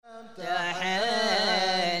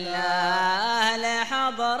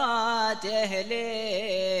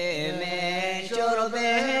تهلي من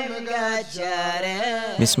شربهم قد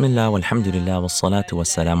شرب. Bismillah, walhamdulillah, wassalatu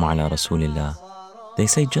wassalamu ala rasulillah. They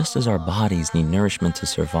say just as our bodies need nourishment to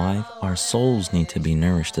survive, our souls need to be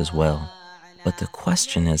nourished as well. But the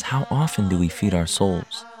question is, how often do we feed our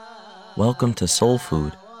souls? Welcome to Soul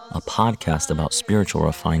Food, a podcast about spiritual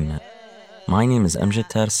refinement. My name is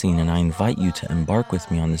Amjad Tarsin, and I invite you to embark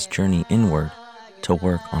with me on this journey inward to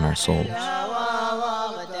work on our souls.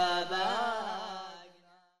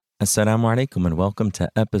 Assalamu alaikum, and welcome to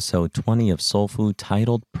episode 20 of Soul Food,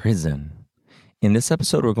 titled Prison. In this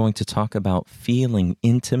episode, we're going to talk about feeling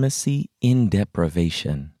intimacy in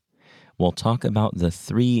deprivation. We'll talk about the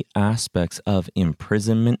three aspects of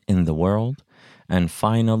imprisonment in the world. And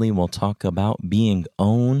finally, we'll talk about being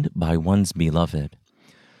owned by one's beloved.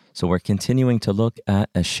 So we're continuing to look at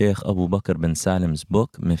Sheikh Abu Bakr bin Salim's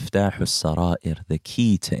book, Miftah al-Sara'ir, The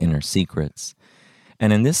Key to Inner Secrets.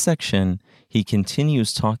 And in this section, he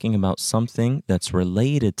continues talking about something that's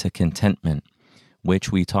related to contentment,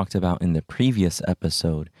 which we talked about in the previous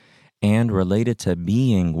episode, and related to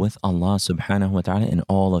being with Allah subhanahu wa ta'ala in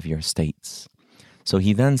all of your states. So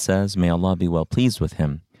he then says, may Allah be well pleased with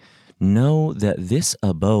him, know that this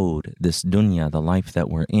abode, this dunya, the life that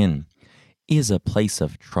we're in, is a place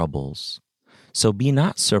of troubles. So be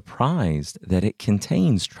not surprised that it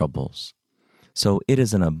contains troubles. So it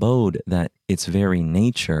is an abode that its very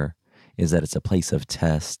nature is that it's a place of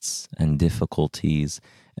tests and difficulties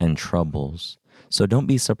and troubles. So don't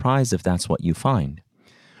be surprised if that's what you find.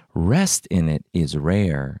 Rest in it is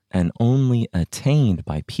rare and only attained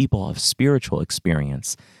by people of spiritual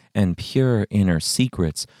experience and pure inner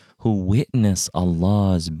secrets who witness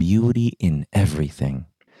Allah's beauty in everything.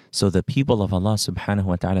 So the people of Allah subhanahu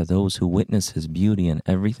wa ta'ala, those who witness His beauty in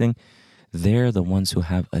everything, they're the ones who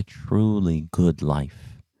have a truly good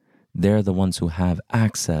life. They're the ones who have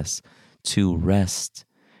access to rest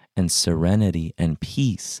and serenity and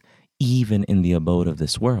peace, even in the abode of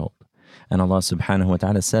this world. And Allah subhanahu wa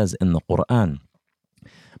ta'ala says in the Quran,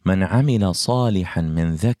 مَنْ عَمِلَ صَالِحًا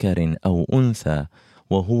مِنْ ذَكَرٍ أَوْ أُنْثَى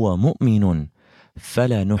وَهُوَ مُؤْمِنٌ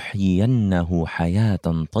فَلَنُحْيِيَنَّهُ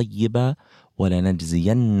حَيَاةً طَيِّبَةً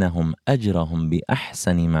وَلَنَجْزِيَنَّهُمْ أَجْرَهُمْ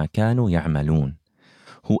بِأَحْسَنِ مَا كَانُوا يَعْمَلُونَ.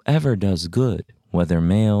 Whoever does good, whether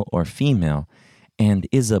male or female, and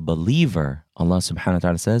is a believer, Allah subhanahu wa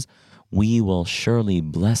ta'ala says, we will surely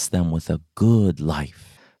bless them with a good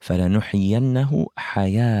life. فَلَنُحْيِيَنَّهُ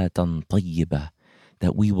حَيَاةً طَيِّبَةً,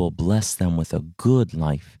 that we will bless them with a good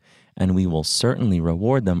life, and we will certainly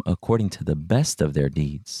reward them according to the best of their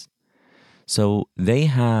deeds. So they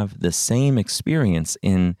have the same experience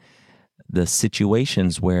in the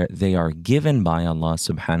situations where they are given by Allah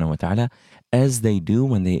subhanahu wa ta'ala as they do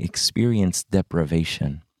when they experience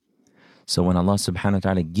deprivation. So when Allah subhanahu wa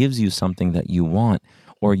ta'ala gives you something that you want,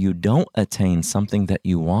 or you don't attain something that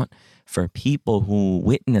you want, for people who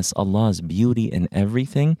witness Allah's beauty in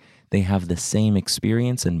everything, they have the same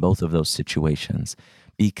experience in both of those situations,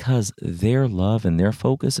 because their love and their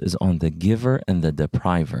focus is on the giver and the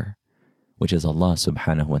depriver, which is Allah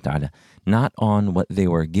subhanahu wa ta'ala, not on what they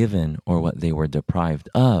were given or what they were deprived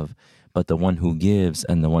of, but the one who gives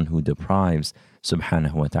and the one who deprives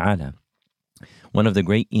subhanahu wa ta'ala. One of the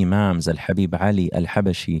great Imams, Al-Habib Ali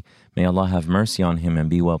Al-Habashi, may Allah have mercy on him and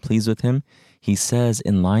be well pleased with him, he says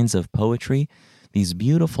in lines of poetry these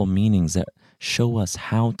beautiful meanings that show us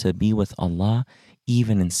how to be with Allah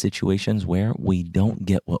even in situations where we don't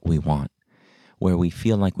get what we want, where we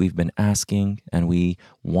feel like we've been asking and we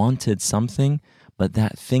wanted something, but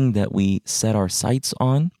that thing that we set our sights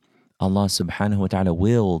on, Allah subhanahu wa ta'ala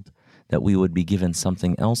willed that we would be given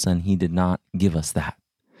something else, and He did not give us that.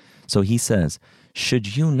 So he says,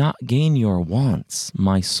 should you not gain your wants,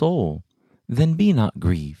 my soul, then be not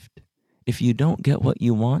grieved. If you don't get what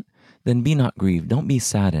you want, then be not grieved, don't be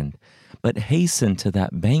saddened, but hasten to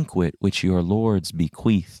that banquet which your Lord's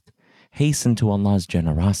bequeathed. Hasten to Allah's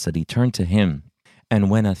generosity, turn to Him. And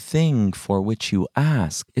when a thing for which you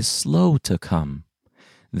ask is slow to come,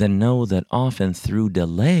 then know that often through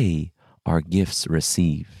delay are gifts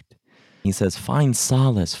received. He says, find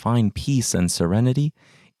solace, find peace and serenity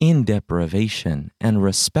in deprivation, and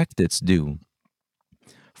respect its due.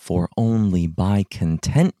 For only by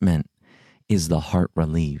contentment is the heart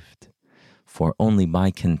relieved. For only by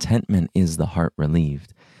contentment is the heart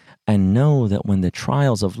relieved. And know that when the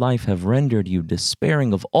trials of life have rendered you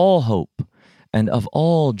despairing of all hope and of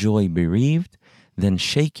all joy bereaved, then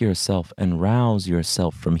shake yourself and rouse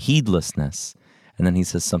yourself from heedlessness. And then he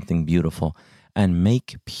says something beautiful, and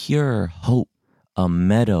make pure hope a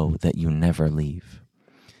meadow that you never leave.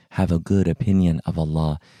 Have a good opinion of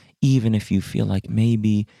Allah, even if you feel like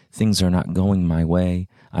maybe things are not going my way,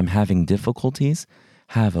 I'm having difficulties,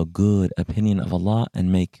 have a good opinion of Allah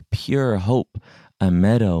and make pure hope a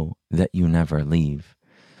meadow that you never leave.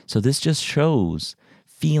 So this just shows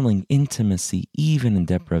feeling intimacy even in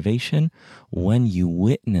deprivation when you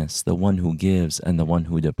witness the one who gives and the one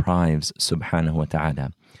who deprives, subhanahu wa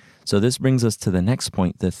ta'ala. So this brings us to the next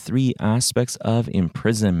point, the three aspects of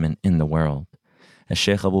imprisonment in the world. As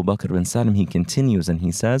Shaykh Abu Bakr bin Salim, he continues and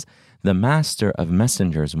he says, the master of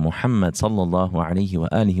messengers, Muhammad sallallahu alayhi wa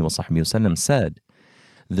alihi wa sahbihi wasallam, said,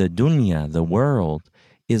 the dunya, the world,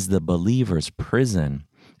 is the believer's prison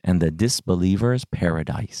and the disbeliever's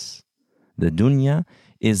paradise. The dunya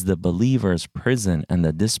is the believer's prison and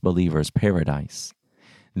the disbeliever's paradise.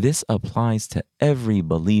 This applies to every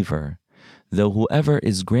believer, though whoever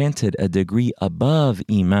is granted a degree above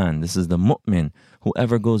Iman, this is the mu'min,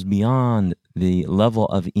 whoever goes beyond the level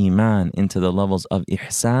of Iman into the levels of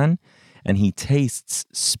Ihsan, and he tastes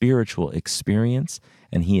spiritual experience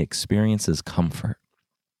and he experiences comfort.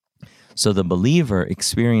 So the believer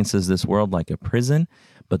experiences this world like a prison,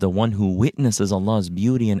 but the one who witnesses Allah's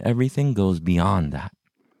beauty in everything goes beyond that.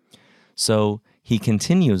 So he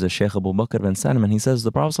continues, as Shaykh Abu Bakr bin Salim, and he says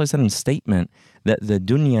the Prophet ﷺ's statement that the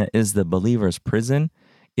dunya is the believer's prison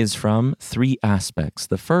is from three aspects.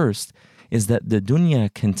 The first is that the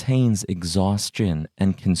dunya contains exhaustion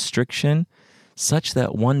and constriction such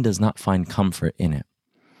that one does not find comfort in it.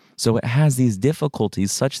 So it has these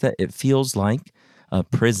difficulties such that it feels like a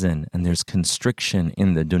prison and there's constriction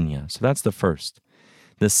in the dunya. So that's the first.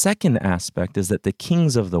 The second aspect is that the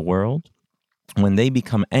kings of the world, when they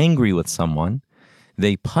become angry with someone,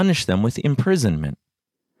 they punish them with imprisonment.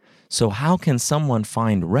 So how can someone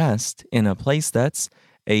find rest in a place that's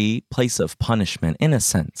a place of punishment, in a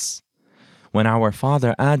sense? When our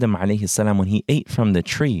father Adam alayhi salam, when he ate from the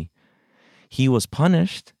tree, he was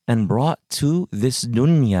punished and brought to this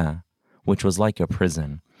dunya, which was like a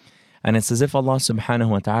prison. And it's as if Allah subhanahu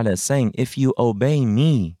wa ta'ala is saying, if you obey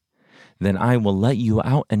me, then I will let you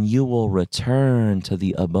out and you will return to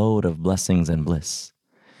the abode of blessings and bliss.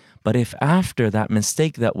 But if after that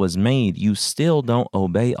mistake that was made, you still don't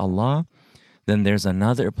obey Allah, then there's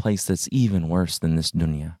another place that's even worse than this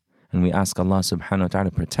dunya. And we ask Allah subhanahu wa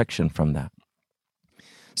ta'ala protection from that.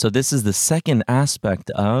 So this is the second aspect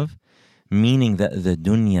of meaning that the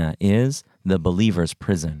dunya is the believer's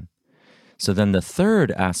prison. So then the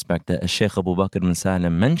third aspect that Shaykh Abu Bakr bin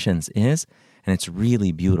Salim mentions is, and it's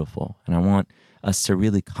really beautiful, and I want us to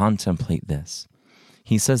really contemplate this.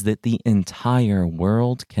 He says that the entire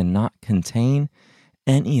world cannot contain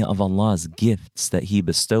any of Allah's gifts that He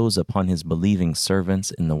bestows upon His believing servants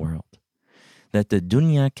in the world. That the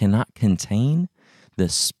dunya cannot contain the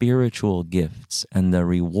spiritual gifts and the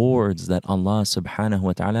rewards that Allah subhanahu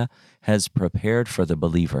wa ta'ala has prepared for the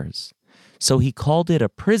believers. So He called it a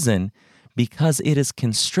prison because it is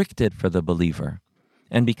constricted for the believer,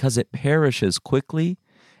 and because it perishes quickly,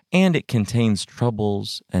 and it contains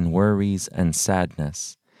troubles and worries and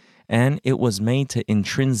sadness, and it was made to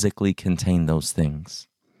intrinsically contain those things.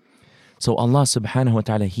 So Allah subhanahu wa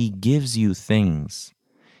ta'ala, He gives you things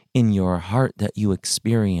in your heart that you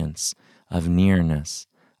experience of nearness,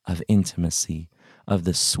 of intimacy, of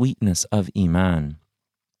the sweetness of Iman,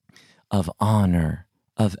 of honor,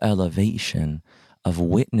 of elevation, of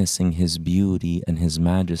witnessing His beauty and His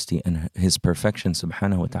majesty and His perfection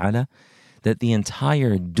subhanahu wa ta'ala, that the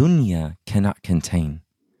entire dunya cannot contain.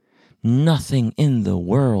 Nothing in the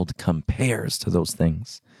world compares to those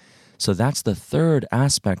things. So that's the third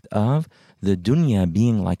aspect of the dunya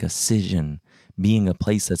being like a sijn, being a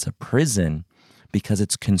place that's a prison, because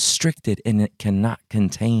it's constricted and it cannot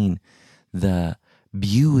contain the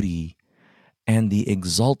beauty and the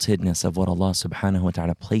exaltedness of what Allah subhanahu wa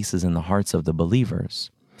ta'ala places in the hearts of the believers.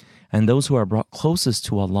 And those who are brought closest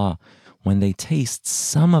to Allah, when they taste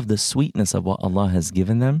some of the sweetness of what Allah has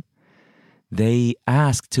given them, they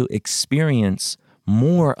ask to experience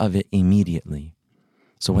more of it immediately.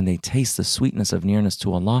 So when they taste the sweetness of nearness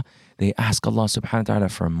to Allah, they ask Allah subhanahu wa ta'ala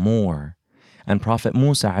for more. And Prophet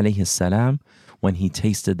Musa alayhi salam, when he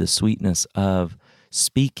tasted the sweetness of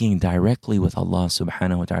speaking directly with Allah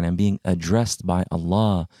subhanahu wa ta'ala and being addressed by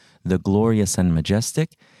Allah, the glorious and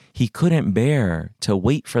majestic, he couldn't bear to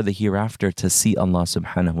wait for the hereafter to see Allah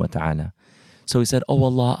subhanahu wa ta'ala. So he said, "Oh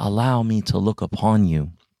Allah, allow me to look upon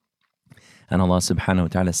you." And Allah subhanahu wa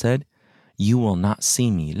ta'ala said, "You will not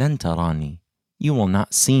see me, lan tarani. You will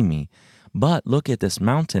not see me. But look at this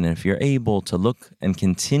mountain, and if you're able to look and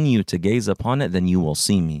continue to gaze upon it, then you will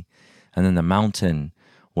see me." And then the mountain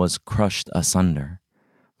was crushed asunder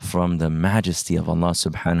from the majesty of Allah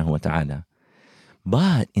subhanahu wa ta'ala.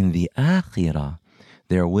 But in the akhirah,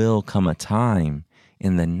 there will come a time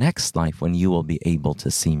in the next life when you will be able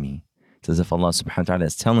to see me. It's as if Allah subhanahu wa ta'ala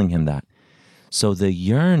is telling him that. So the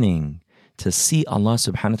yearning to see Allah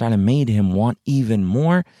subhanahu wa ta'ala made him want even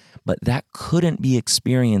more, but that couldn't be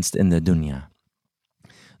experienced in the dunya.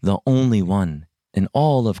 The only one in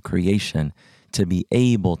all of creation to be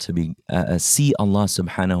able to see Allah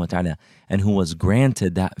subhanahu wa ta'ala and who was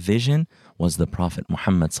granted that vision was the Prophet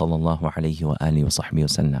Muhammad sallallahu alayhi wa alihi wa sahbihi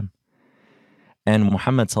wasallam. And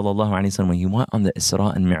Muhammad sallallahu alayhi wa sallam, when he went on the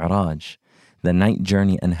Isra and Mi'raj, the night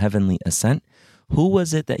journey and heavenly ascent, who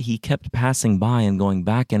was it that he kept passing by and going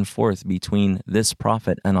back and forth between this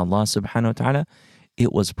prophet and Allah subhanahu wa ta'ala?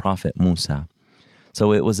 It was Prophet Musa.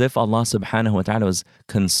 So it was as if Allah subhanahu wa ta'ala was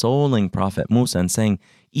consoling Prophet Musa and saying,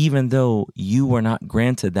 even though you were not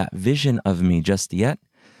granted that vision of me just yet,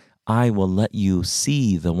 I will let you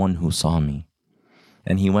see the one who saw me.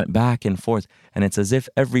 And he went back and forth, and it's as if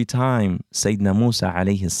every time Sayyidina Musa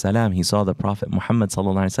alayhi salam, he saw the Prophet Muhammad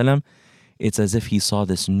sallallahu alayhi wa sallam, it's as if he saw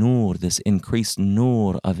this nur, this increased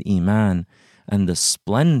nur of iman and the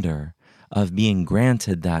splendor of being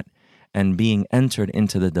granted that and being entered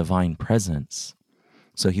into the divine presence.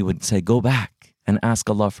 So he would say, go back and ask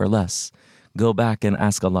Allah for less. Go back and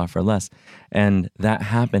ask Allah for less. And that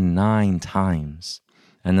happened 9 times.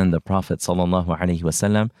 And then the Prophet sallallahu alaihi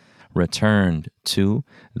wasallam returned to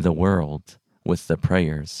the world with the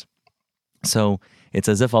prayers. So it's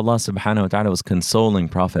as if Allah subhanahu wa ta'ala was consoling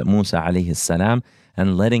Prophet Musa alayhi salam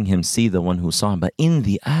and letting him see the one who saw him. But in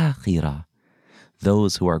the akhirah,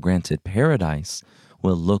 those who are granted paradise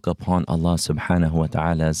will look upon Allah subhanahu wa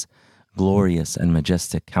ta'ala's glorious and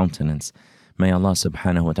majestic countenance. May Allah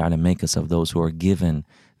subhanahu wa ta'ala make us of those who are given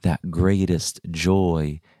that greatest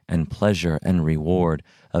joy and pleasure and reward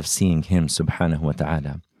of seeing Him subhanahu wa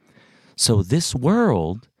ta'ala. So this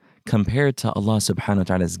world, compared to Allah subhanahu wa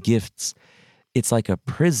ta'ala's gifts, it's like a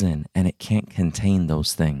prison and it can't contain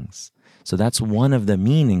those things. So that's one of the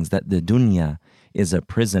meanings that the dunya is a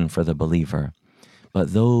prison for the believer.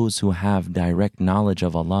 But those who have direct knowledge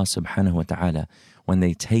of Allah subhanahu wa ta'ala, when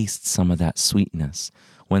they taste some of that sweetness,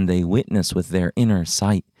 when they witness with their inner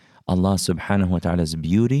sight Allah subhanahu wa ta'ala's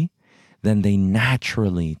beauty, then they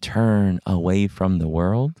naturally turn away from the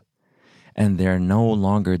world and they're no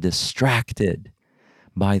longer distracted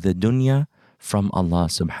by the dunya from Allah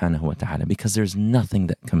subhanahu wa ta'ala, because there's nothing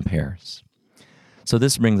that compares. So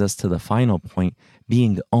this brings us to the final point,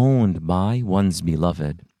 being owned by one's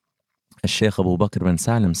beloved. As Shaykh Abu Bakr bin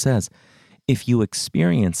Salim says, if you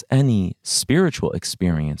experience any spiritual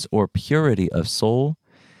experience or purity of soul,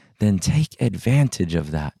 then take advantage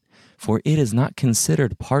of that, for it is not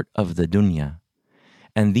considered part of the dunya.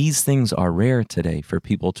 And these things are rare today for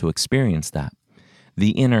people to experience that.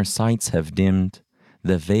 The inner sights have dimmed,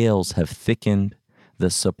 the veils have thickened, the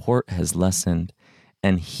support has lessened,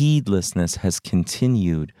 and heedlessness has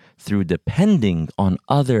continued through depending on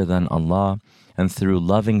other than Allah and through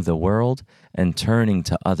loving the world and turning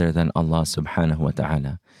to other than Allah subhanahu wa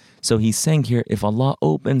ta'ala. So he's saying here, if Allah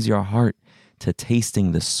opens your heart to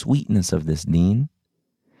tasting the sweetness of this deen,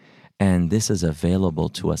 and this is available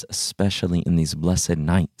to us especially in these blessed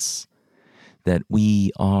nights, that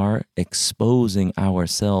we are exposing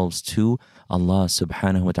ourselves to Allah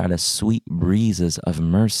subhanahu wa ta'ala's sweet breezes of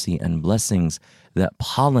mercy and blessings that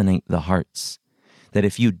pollinate the hearts. That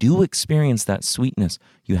if you do experience that sweetness,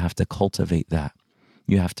 you have to cultivate that.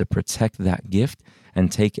 You have to protect that gift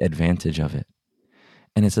and take advantage of it.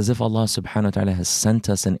 And it's as if Allah subhanahu wa ta'ala has sent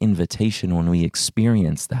us an invitation when we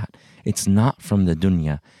experience that. It's not from the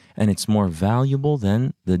dunya, and it's more valuable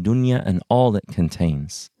than the dunya and all it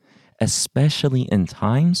contains, especially in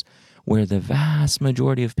times where the vast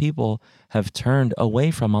majority of people have turned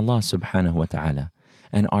away from Allah subhanahu wa ta'ala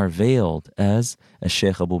and are veiled, as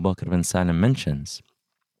Shaykh Abu Bakr bin Salim mentions.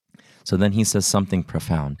 So then he says something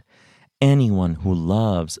profound. Anyone who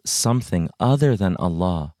loves something other than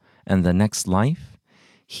Allah and the next life,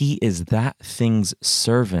 he is that thing's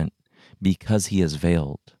servant because he is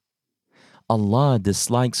veiled. Allah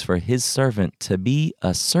dislikes for His servant to be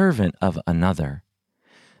a servant of another.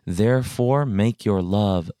 Therefore, make your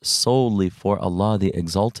love solely for Allah the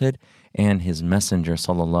Exalted and His Messenger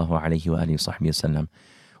sallallahu alaihi wasallam.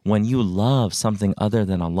 When you love something other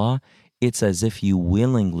than Allah, it's as if you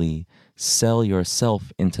willingly sell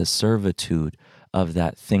yourself into servitude of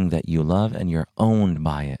that thing that you love and you're owned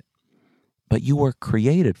by it. But you were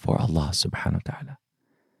created for Allah subhanahu wa ta'ala.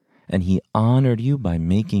 And He honored you by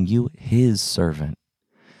making you His servant.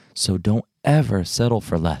 So don't ever settle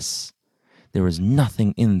for less. There is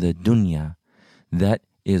nothing in the dunya that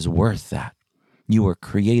is worth that. You were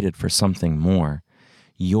created for something more.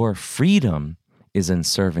 Your freedom is in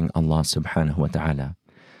serving Allah subhanahu wa ta'ala.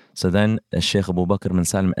 So then Shaykh Abu Bakr bin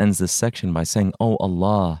Salim ends this section by saying, "O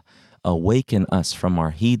Allah, awaken us from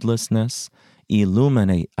our heedlessness,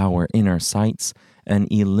 illuminate our inner sights, and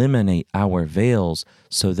eliminate our veils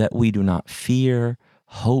so that we do not fear,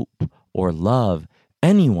 hope, or love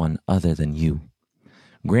anyone other than you.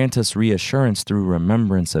 Grant us reassurance through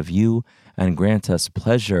remembrance of you, and grant us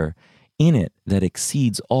pleasure in it that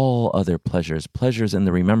exceeds all other pleasures, pleasures in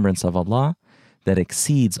the remembrance of Allah that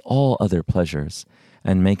exceeds all other pleasures,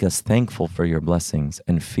 and make us thankful for your blessings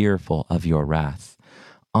and fearful of your wrath.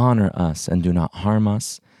 Honor us and do not harm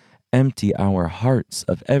us. Empty our hearts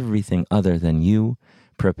of everything other than you.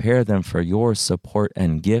 Prepare them for your support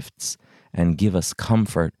and gifts, and give us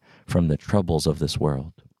comfort from the troubles of this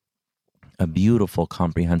world." A beautiful,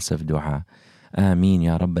 comprehensive dua. Ameen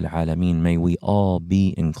ya Rabbil Alameen. May we all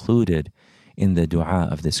be included in the dua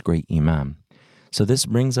of this great Imam. So this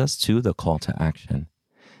brings us to the call to action.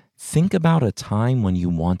 Think about a time when you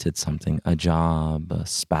wanted something, a job, a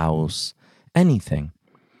spouse, anything,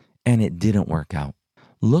 and it didn't work out.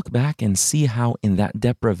 Look back and see how in that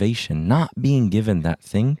deprivation, not being given that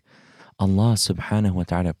thing, Allah subhanahu wa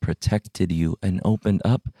ta'ala protected you and opened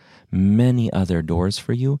up many other doors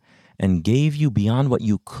for you and gave you beyond what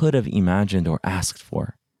you could have imagined or asked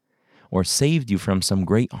for, or saved you from some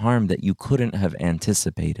great harm that you couldn't have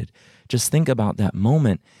anticipated. Just think about that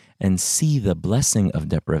moment and see the blessing of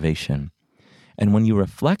deprivation. And when you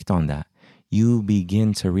reflect on that, you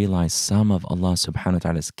begin to realize some of Allah subhanahu wa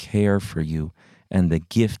ta'ala's care for you and the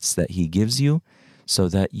gifts that He gives you, so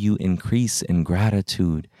that you increase in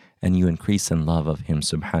gratitude and you increase in love of Him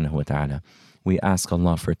subhanahu wa ta'ala. We ask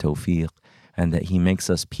Allah for tawfiq, and that He makes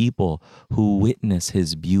us people who witness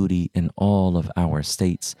His beauty in all of our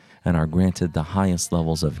states and are granted the highest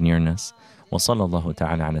levels of nearness. Wa sallallahu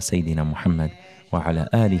ta'ala ala Sayyidina Muhammad wa ala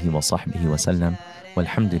alihi wa sahbihi wa sallam,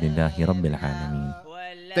 walhamdulillahi rabbil alameen.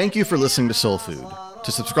 Thank you for listening to Soul Food.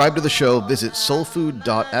 To subscribe to the show, visit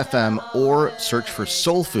soulfood.fm or search for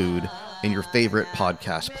Soul Food in your favorite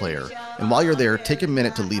podcast player. And while you're there, take a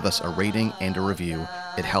minute to leave us a rating and a review.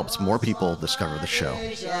 It helps more people discover the show.